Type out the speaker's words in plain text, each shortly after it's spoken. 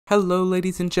Hello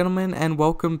ladies and gentlemen, and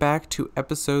welcome back to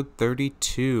episode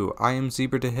 32. I am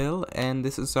ZebraDAHill, and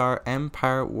this is our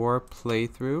Empire War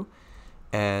playthrough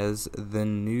as the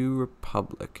New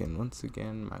Republic. And once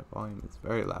again, my volume is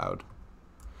very loud.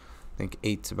 I think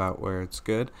 8's about where it's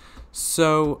good.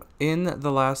 So, in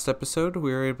the last episode,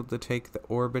 we were able to take the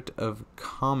orbit of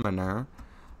Commoner.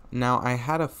 Now, I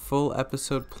had a full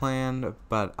episode planned,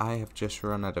 but I have just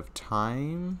run out of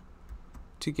time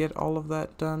to get all of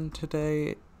that done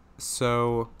today.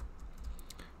 So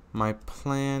my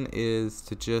plan is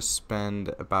to just spend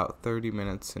about 30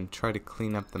 minutes and try to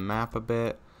clean up the map a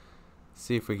bit,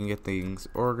 see if we can get things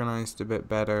organized a bit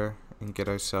better, and get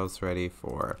ourselves ready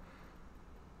for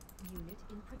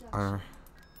our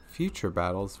future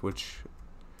battles, which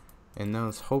in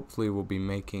those hopefully we'll be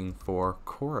making for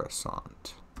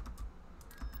Coruscant.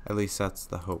 At least that's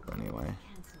the hope anyway.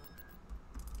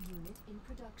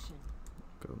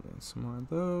 Building some more of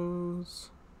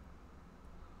those.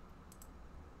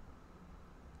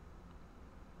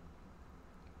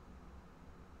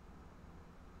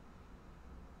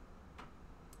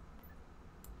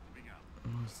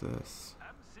 What's this?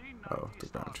 Oh, the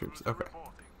ground troops. Okay.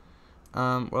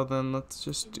 Well then, let's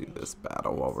just do this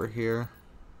battle while we're here.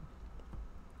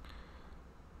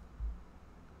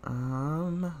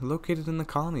 Located in the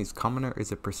colonies, Commoner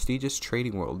is a prestigious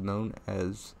trading world known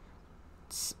as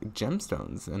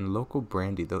gemstones and local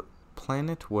brandy. The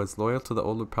planet was loyal to the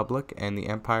Old Republic and the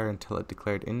Empire until it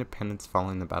declared independence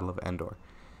following the Battle of Endor.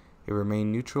 It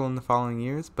remained neutral in the following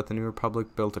years, but the New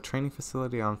Republic built a training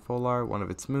facility on Folar, one of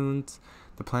its moons.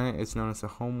 The planet is known as the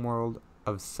homeworld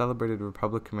of celebrated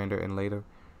Republic commander and later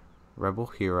rebel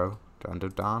hero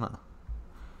Dana.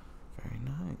 Very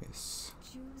nice.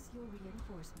 Choose your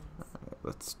reinforcements. Alright,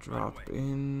 let's drop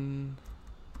in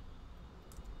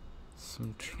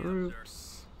some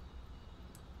troops.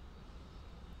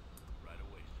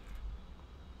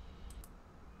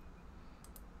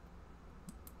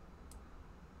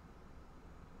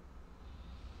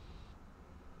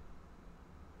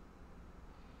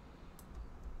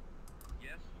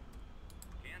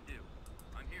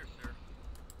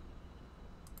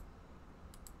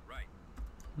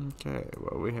 Okay,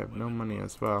 well, we have no money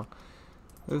as well.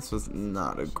 This was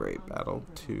not a great battle,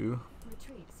 too.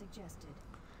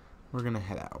 We're gonna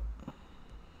head out.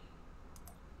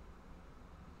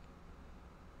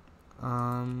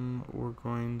 We're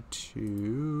going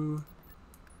to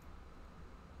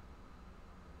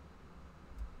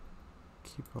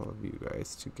keep all of you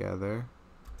guys together.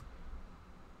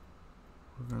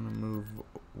 We're gonna move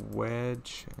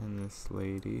Wedge and this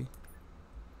lady.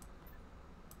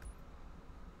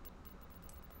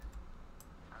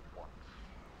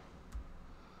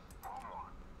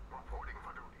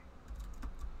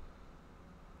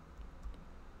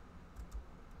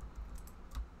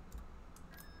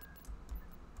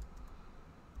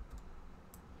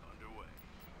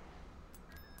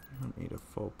 I don't need a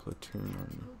full platoon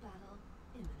on.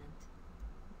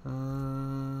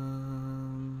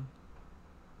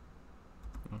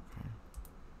 Okay.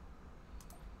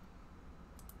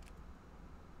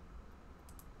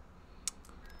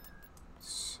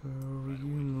 So you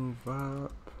move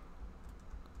up.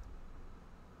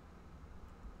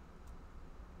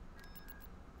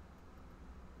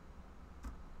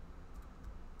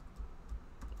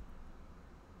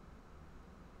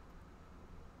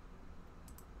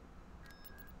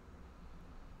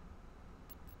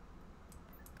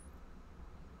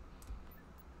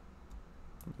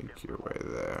 Make your way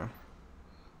there.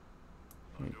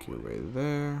 Make your way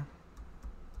there.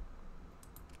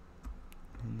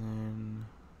 And then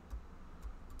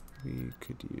we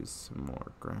could use some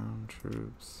more ground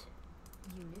troops.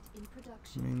 Unit in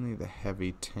production. Mainly the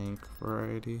heavy tank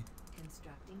variety.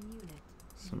 Constructing unit.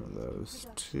 Some of those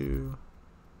too.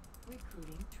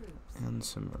 Recruiting troops. And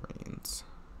some Marines.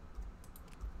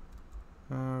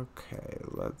 Okay,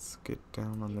 let's get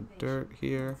down on the dirt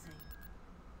here.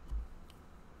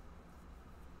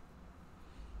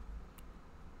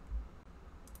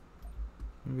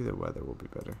 Maybe the weather will be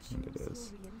better, and it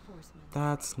is.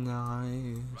 That's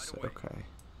nice. Okay.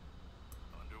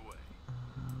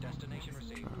 Drop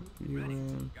you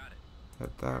in.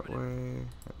 Head that way.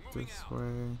 Head this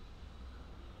way.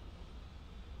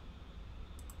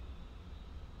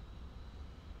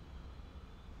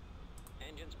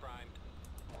 Engines primed.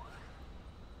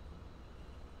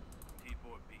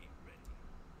 T4B ready.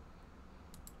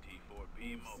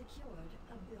 T4B mobile. Secured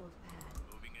a build pad.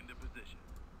 Moving into position.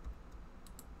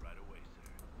 Right away,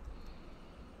 sir.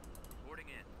 Boarding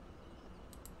in.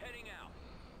 Heading out.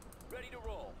 Ready to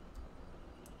roll.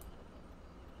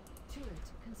 Turret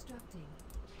constructing.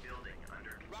 Building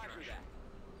under construction. Roger that.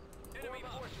 Enemy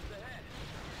forces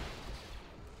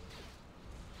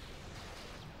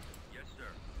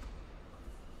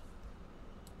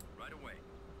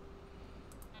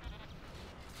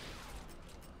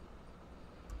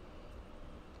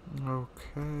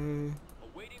Okay.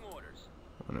 Awaiting orders.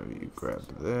 One of you grab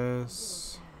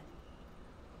this.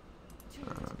 Build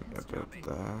pad. I built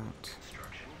that.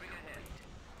 Moving ahead.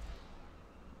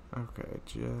 Okay,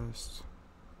 just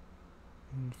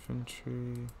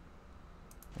infantry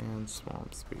and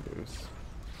swamp speeders.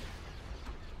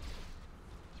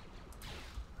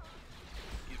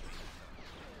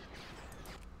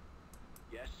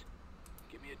 Yes.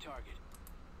 Give me a target.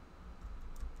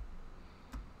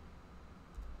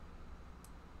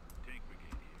 Tank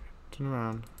brigade here. Turn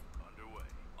around. Underway.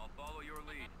 I'll follow your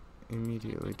lead.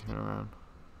 Immediately turn around.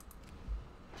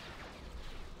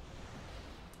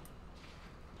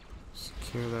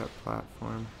 Secure that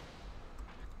platform.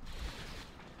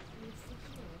 We've secured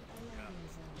a landing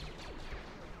zone.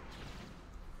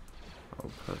 Oh,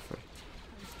 perfect.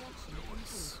 Construction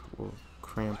complete. We'll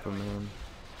cramp them in.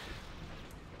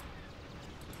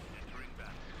 Entering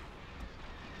battle.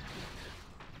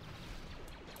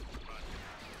 Roger.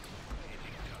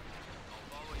 Engaging target. I'll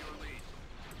follow your lead.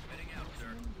 Heading out,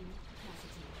 sir. Maximum unit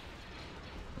capacity.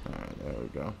 Alright, there we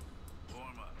go.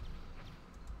 Form up.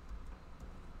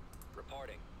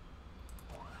 Reporting.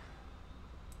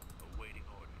 Awaiting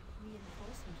orders.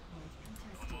 Reinforcement point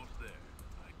contested. Almost there.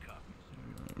 I copy,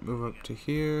 sir. Move up to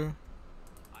here.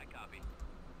 I copy.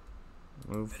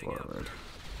 Move Heading out, forward. sir.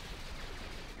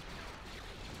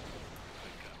 I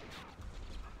copy.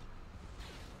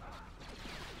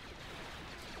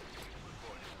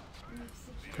 Reporting. We've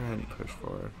secured. Go ahead and push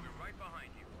forward. We're right behind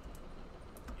you.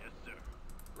 Yes, sir.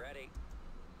 Ready.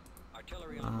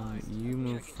 Artillery on line. You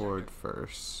move Checking forward sector.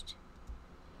 first.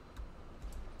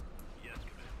 Yes,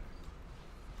 Commander.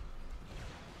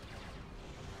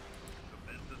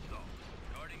 Commence assault.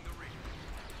 Starting the rear.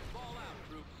 Fall out,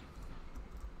 troops.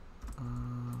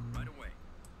 Right away.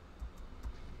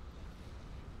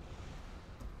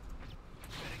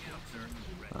 Heading out, sir.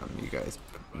 Ready. You guys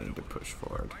need to push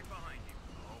forward. Right behind you.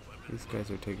 All weapons These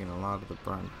guys are taking a lot of the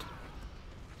brunt.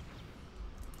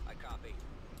 I copy.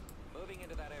 Moving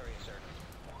into that area, sir.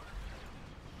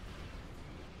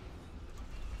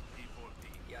 P4P.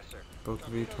 Yes, sir. Both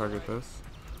of you target this.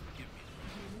 Give me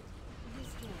Unit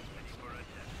destroyed. ready for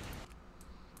attack.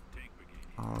 Tank brigade.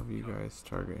 All of you guys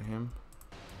target him.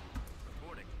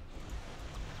 Reporting.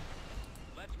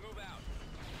 Let's move out.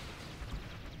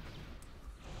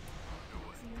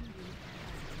 Underway. Maximum unit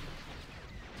capacity.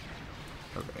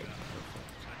 Okay,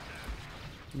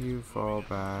 perfect. You fall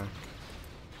back.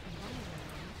 One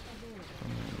available.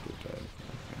 And you're dead.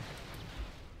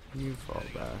 Okay. You fall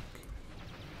back.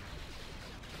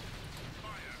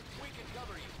 Fire. We can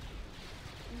cover you.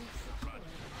 We've secured a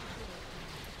build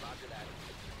pad. Roger that.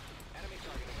 Enemy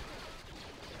targeting.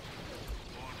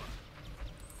 Form up.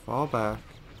 Fall back.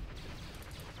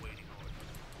 Waiting orders.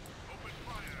 Open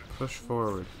fire. Push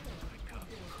forward. I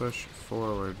copy. Push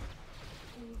forward.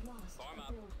 We've lost Farm a up.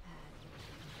 build pad.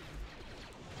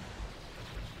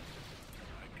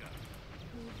 I copy.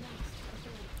 We've lost a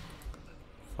build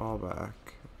pad. Fall back.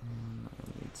 And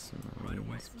I need some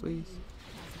marines, please. Unit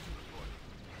capacity.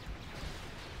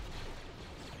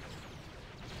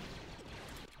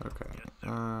 Okay. Yes, sir.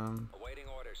 Awaiting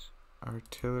orders.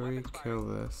 Artillery, Weapons fired. kill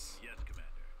this. Yes,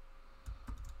 Commander.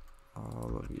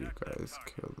 All of you Attack that guys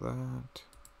target. kill that.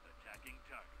 Attacking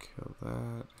target. Kill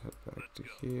that. Head back Let's to go.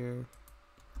 here.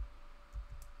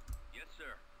 Yes,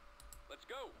 sir. Let's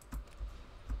go.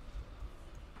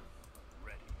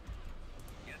 Ready.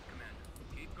 Yes, Commander.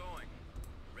 Keep going.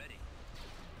 Ready.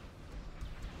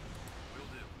 Will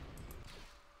do.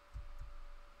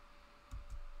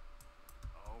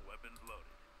 All weapons loaded.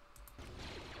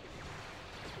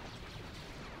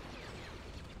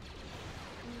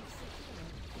 We've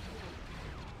secured a build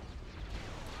pad.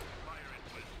 Fire and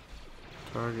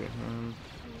twist. Target him.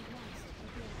 We've lost a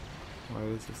build pad. Why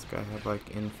does this guy have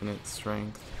like infinite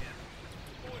strength?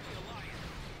 For the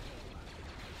Alliance.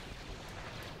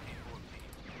 P4P.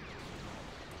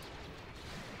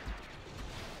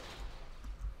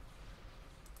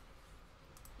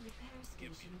 Repair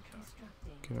Give me station the target.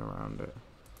 constructing. Get around it.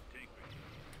 Tank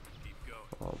brigade. Keep going.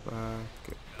 Fall back.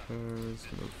 Get repairs.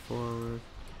 Move forward.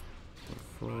 Move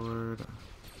forward.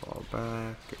 Fall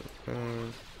back. Get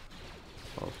repaired.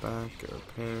 Fall back. Get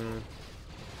repaired.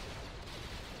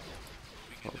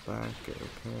 Fall back. Get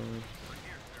repaired. We're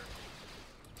here, sir.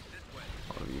 This way.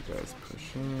 All of you guys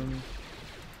push in.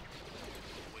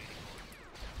 Waiting orders.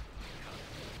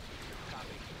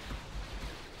 Copy.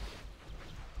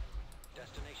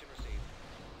 Destination received.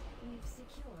 We've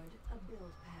secured a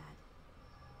build pad.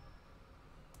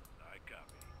 I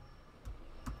copy.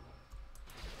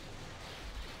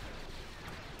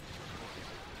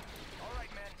 All right,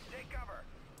 men. Take cover.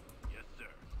 Yes, sir.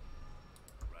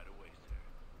 Right away, sir.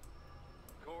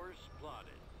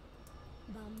 Plotted.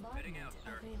 Heading Bombardment out,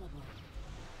 sir. available.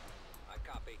 I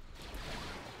copy.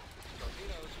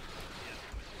 Torpedoes. Yes,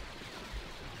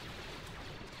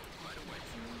 right away.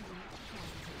 Commander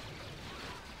positive.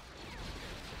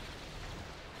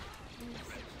 We've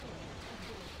secured a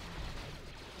build pad.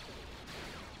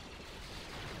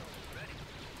 Ready.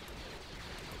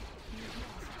 We've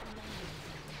lost a landing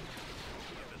zone.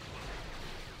 Weapons loaded.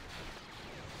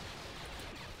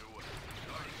 Underway.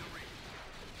 Starting to reach.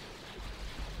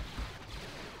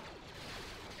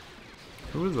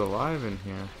 Who is alive in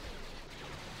here?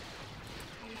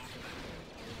 We've secured a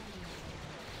landing zone.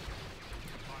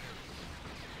 Fire.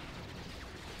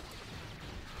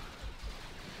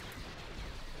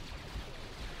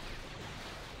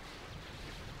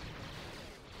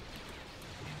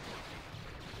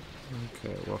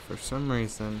 Okay, well, for some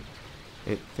reason,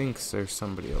 it thinks there's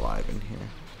somebody alive in here.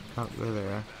 Oh, they're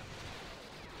there.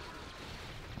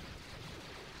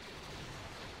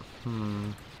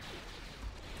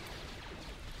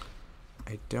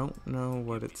 I don't know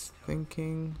what it's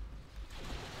thinking,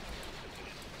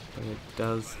 but it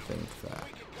does think that.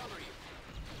 We can cover you.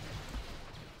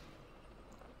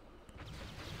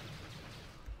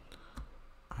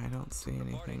 I don't see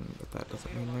anything, but that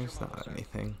doesn't mean there's not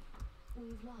anything.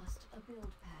 We've lost a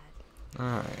build pad.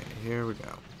 Alright, here we go.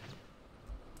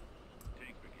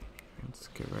 Tank brigade here. Let's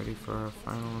get ready for our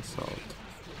final assault.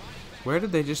 Where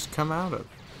did they just come out of?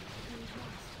 We've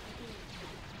lost a build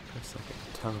pad. Looks like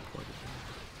it teleported.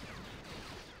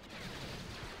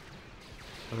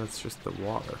 Oh, that's just the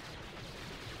water.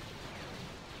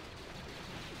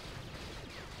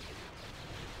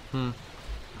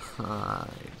 I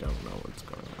don't know what's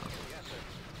going on. Yes,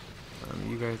 sir.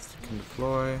 You guys can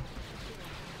deploy.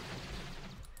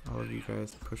 All of you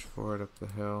guys push forward up the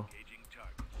hill. Engaging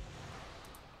target.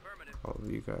 Affirmative. All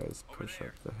of you guys Over push there.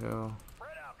 up the hill.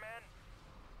 Spread out, man.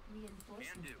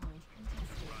 Reinforcement Can do. point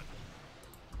contested. Run.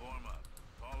 Form up.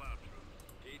 Fall out,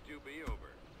 troops. T2B over.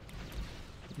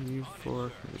 You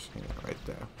four can just hang out right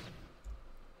there.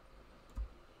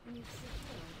 We've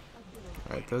secured a build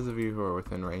pad. Alright, those of you who are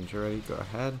within range already, go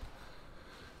ahead.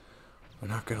 We're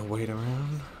not gonna wait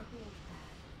around. A build pad.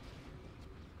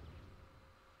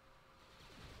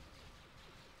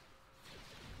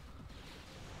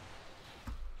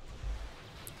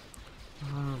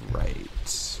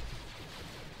 Alright.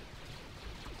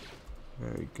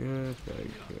 Very good,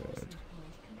 very good. Reinforcement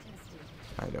point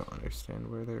contested. I don't understand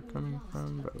where they're coming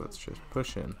from, but let's just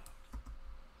push in.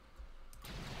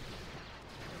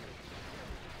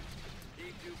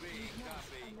 T2B, We've lost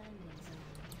a copy. landing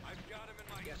zone. I've got him in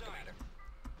my Yes, sight. Commander.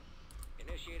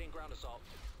 Initiating ground assault.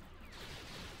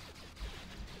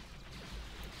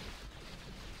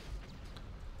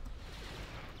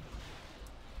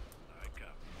 I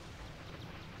copy.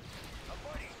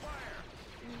 Avoiding fire.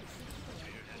 We've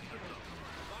secured a build pad.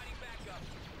 Providing backup.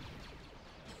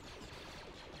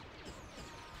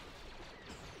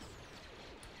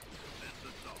 Commence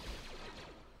assault.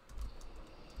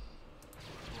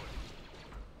 Reporting.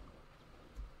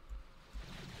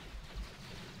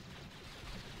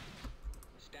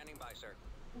 Standing by, sir.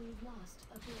 We've lost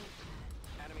a build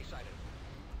pad. Enemy sighted.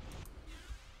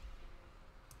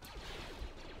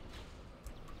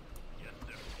 Yes,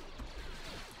 sir.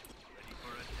 Ready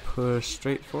for attack. Push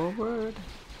straight forward.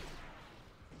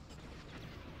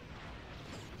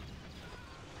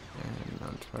 And now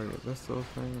target this little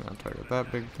thing, now target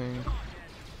that big thing.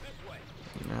 This way.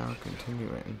 And now continue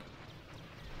in.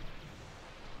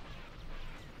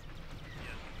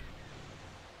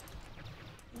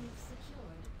 We've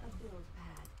secured a build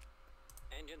pad.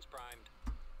 Engines primed.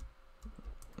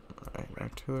 Alright,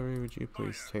 artillery, would you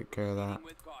please take care of that? Proceeding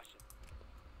with caution.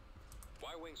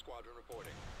 Y-wing squadron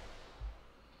reporting.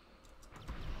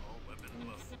 All weapons We've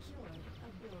loaded. secured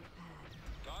a build pad.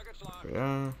 Targets locked. There we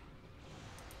are.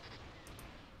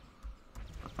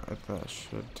 Alright, that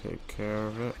should take care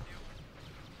of it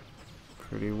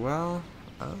pretty well.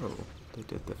 Oh, they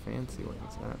did the fancy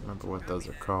wings. I don't remember what those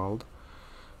are called.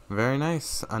 Very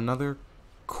nice. Another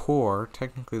core.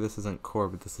 Technically this isn't core,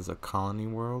 but this is a colony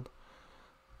world.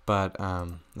 But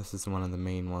this is one of the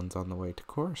main ones on the way to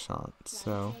Coruscant.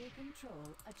 So Planetary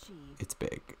control achieved. it's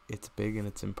big. It's big and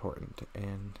it's important,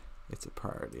 and it's a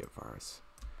priority of ours.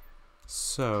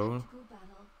 So Critical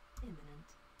battle imminent.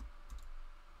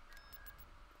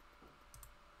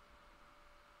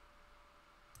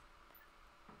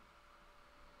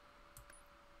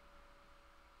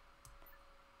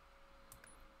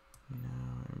 no,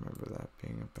 I remember that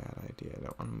being a bad idea. I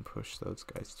don't want to push those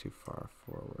guys too far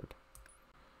forward.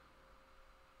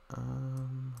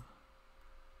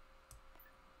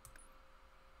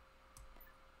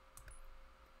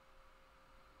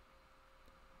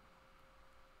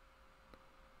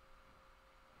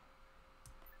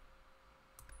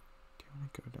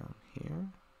 go down here.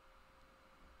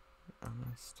 I'm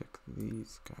gonna stick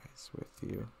these guys with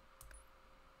you.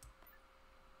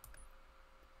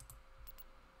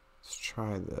 Let's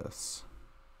try this.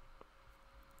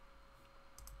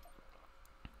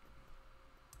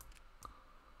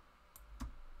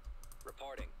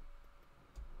 Reporting.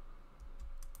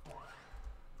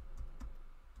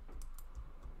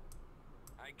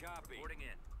 I copy. Reporting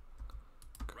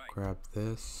in. Right. Grab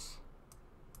this.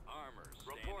 Armor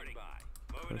standing by.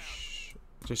 Moving out. Push.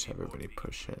 Just everybody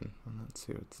push in. And let's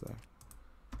see what's there.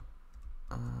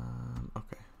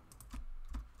 Okay.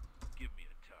 Give me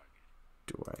a target.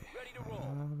 Do I Ready to roll.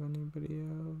 have anybody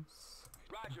else?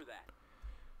 Roger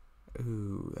that.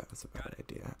 Ooh, that was a bad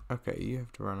idea. Okay, you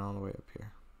have to run all the way up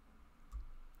here.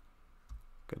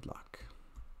 Good luck.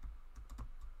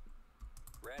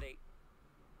 Ready.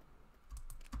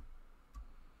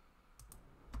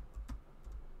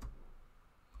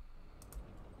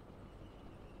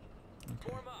 Okay.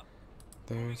 Form up.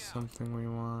 There's something we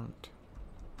want.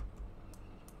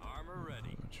 Armor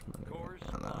ready. How much money do Course we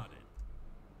have now? plotted.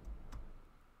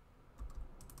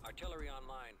 Artillery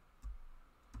online.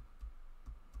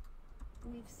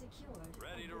 We've secured.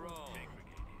 Ready a to roll. wall. Tank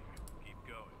brigade here. Keep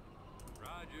going.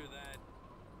 Roger that.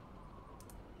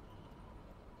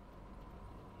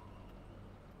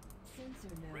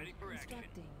 Sensor node Ready for action.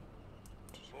 constructing.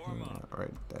 Form Yeah, up.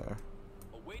 right there.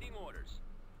 Awaiting orders.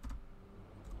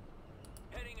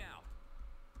 Heading out.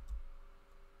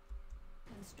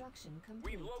 Construction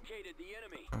complete. We've located the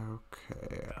enemy.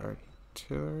 Okay,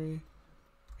 artillery.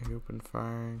 Are you open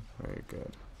firing? Very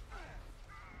good.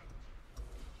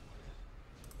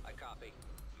 I copy.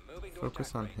 Moving to Focus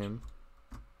attack on range. him.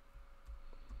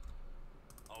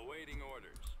 Awaiting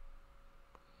orders.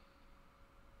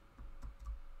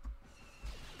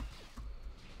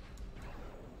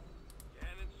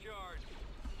 Cannons charged.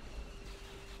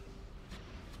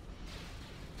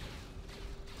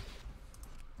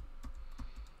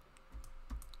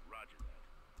 Roger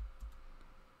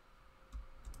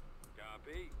that.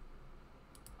 Copy.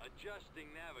 Adjusting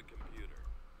navicomputer.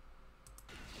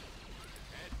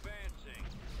 Advancing.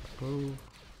 Oh.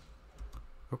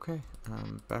 Okay,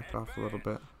 back off a little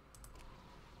bit.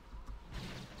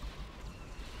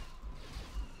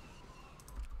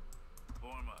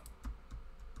 Form up.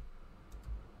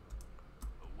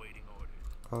 Awaiting orders.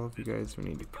 All of you guys, we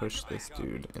need to push this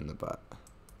dude in the butt.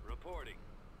 Reporting.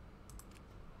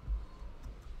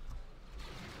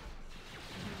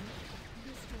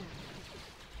 Destroyed.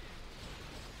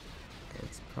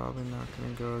 It's probably not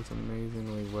going to go as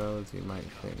amazingly well as you might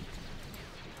think.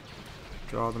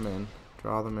 Draw them in.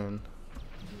 Draw them in. Unit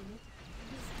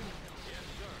destroyed. Yes,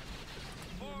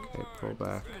 sir. Okay, Forward. pull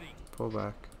back. Ready. Pull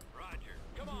back. Roger.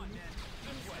 Come on, then.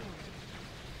 This way.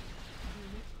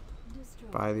 Unit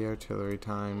destroyed. Buy the artillery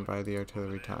time. Buy the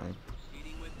artillery time.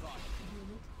 Proceeding with caution.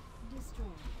 Unit destroyed.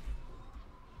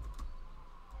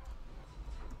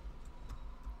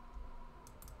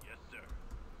 Yes, sir.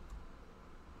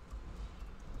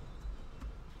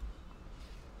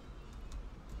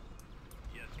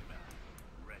 Yes, Commander.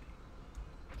 Ready.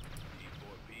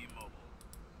 T4B mobile.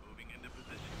 Moving into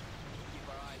position. Keep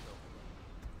our eyes open.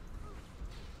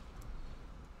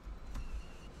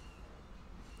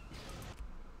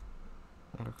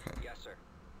 Okay. Yes, sir.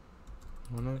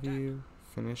 One of you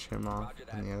finish him off, Roger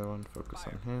that. and the other one focus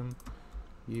Fire. on him.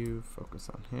 You focus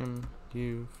on him.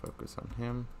 You focus on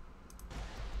him.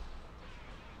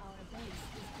 Our base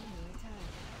is under attack.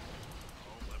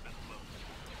 All weapons loaded.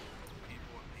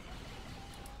 T4B.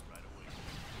 Right away.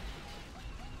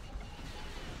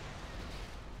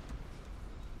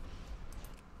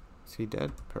 Is he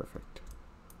dead? Perfect.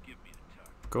 Give me the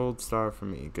target. Gold star for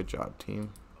me. Good job,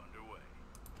 team. Underway.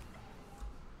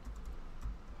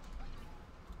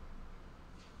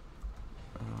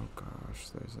 Oh gosh,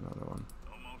 there's another one.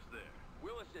 Almost there.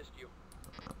 We'll assist you.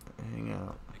 Hang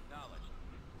out. Acknowledged.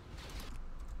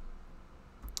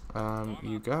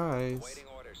 You guys, Awaiting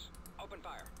orders. Open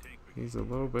fire. Tank brigade. he's a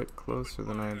little bit closer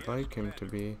than I'd like him to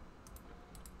be.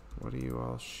 What are you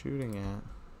all shooting at?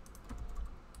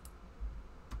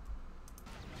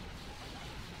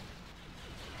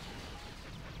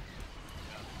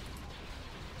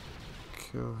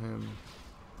 Kill him.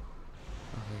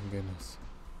 Oh thank goodness.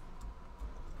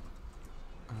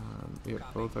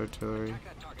 Yep, both artillery. Attack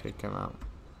that target. Take him out.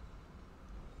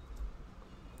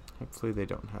 Hopefully they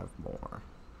don't have more.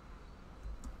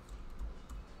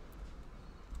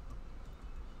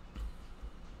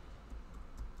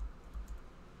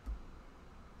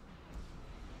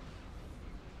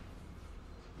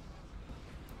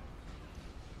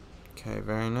 Okay,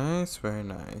 very nice, very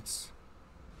nice.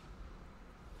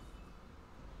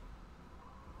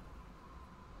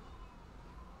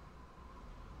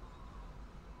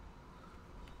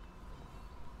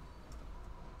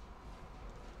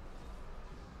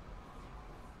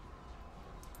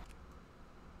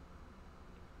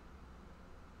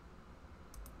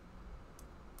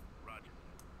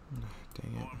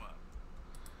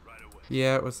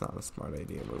 Yeah, it was not a smart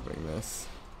idea moving this.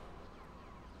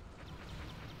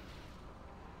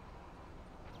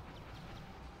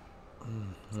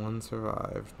 One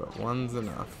survived, but one's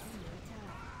enough.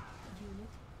 Unit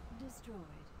destroyed.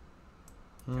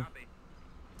 Copy.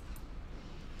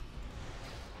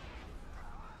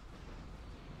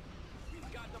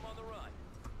 We've got them on the run.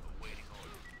 Awaiting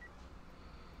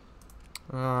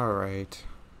order. Alright.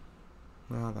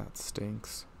 Now that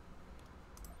stinks.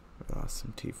 We lost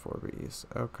some T4Bs.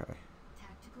 Okay.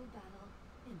 Tactical battle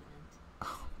imminent.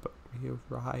 Oh, but we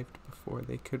arrived before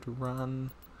they could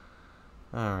run.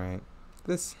 Alright.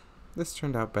 This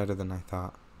turned out better than I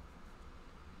thought.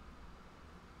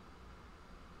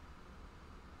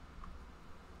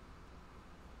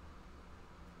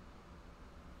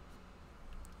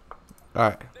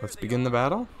 Alright, let's begin the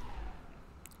battle.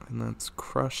 And let's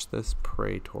crush this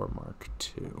Praetor Mark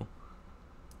II.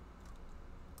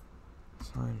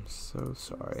 So I'm so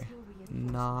sorry.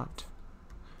 Not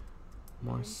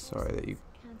more sorry that you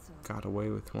got away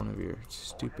with one of your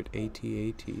stupid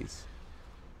AT-ATs.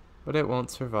 But it won't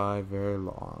survive very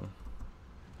long.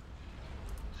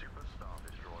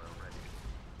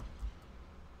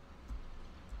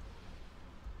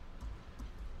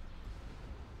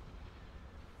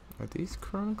 Are these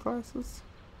Corona classes?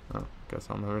 Oh, guess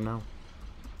I'll never know.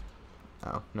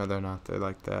 Oh, no they're not. They're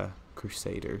like the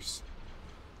Crusaders.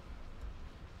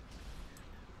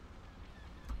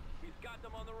 We've got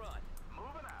them on the run.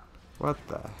 Moving out. What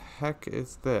the heck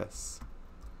is this?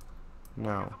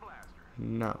 No.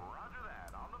 No.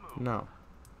 No.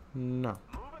 No.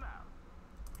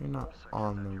 You're not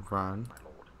on the run.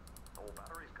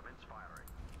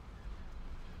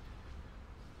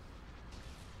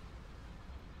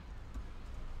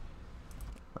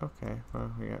 Okay,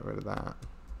 well, we got rid of that.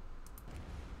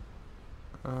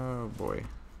 Oh boy.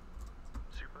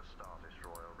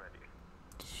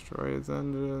 Destroy his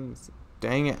engines.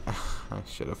 Dang it. I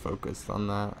should have focused on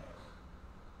that.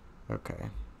 Okay.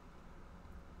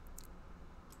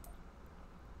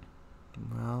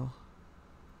 Well,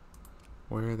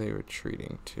 where are they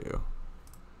retreating to?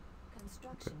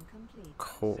 Construction complete.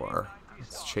 Core.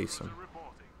 Let's chase them.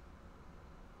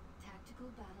 Tactical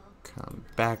battle. Come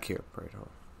back here, Praetor.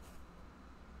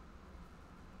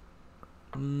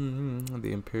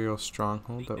 The Imperial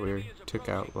stronghold that we took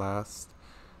out last.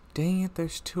 Dang it,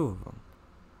 there's two of them.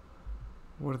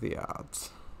 What are the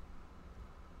odds?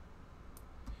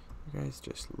 You guys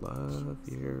just love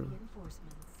Choose your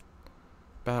reinforcements.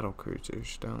 battle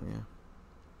cruisers, don't you?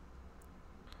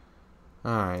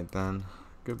 Alright then.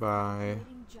 Goodbye.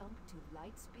 Loading jump to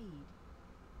light speed.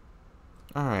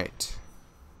 Alright.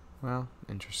 Well,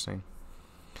 interesting.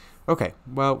 Okay,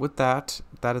 well, with that,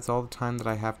 that is all the time that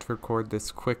I have to record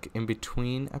this quick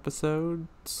in-between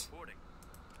episodes. Reporting.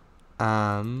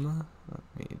 Let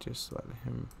me just let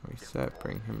him reset,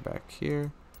 bring him back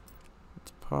here.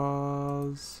 Let's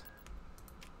pause.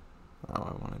 Oh,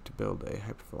 I wanted to build a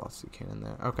hypervelocity cannon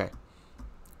there. Okay.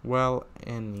 Well,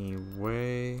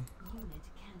 anyway, Unit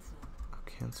cancelled. I'll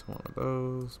cancel one of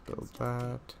those, build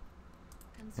that,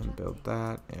 and build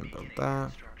that, and build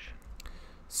that.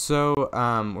 So,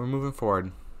 we're moving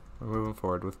forward. We're moving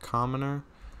forward with Commoner.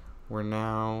 We're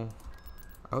now...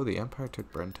 Oh, the Empire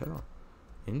took Brenthill.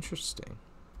 Interesting.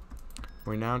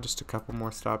 We're now just a couple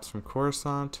more stops from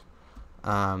Coruscant.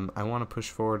 I want to push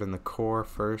forward in the core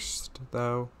first,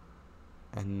 though,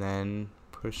 and then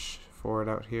push forward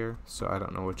out here. So I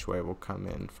don't know which way we'll come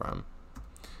in from.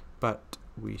 But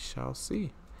we shall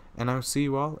see. And I'll see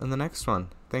you all in the next one.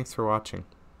 Thanks for watching.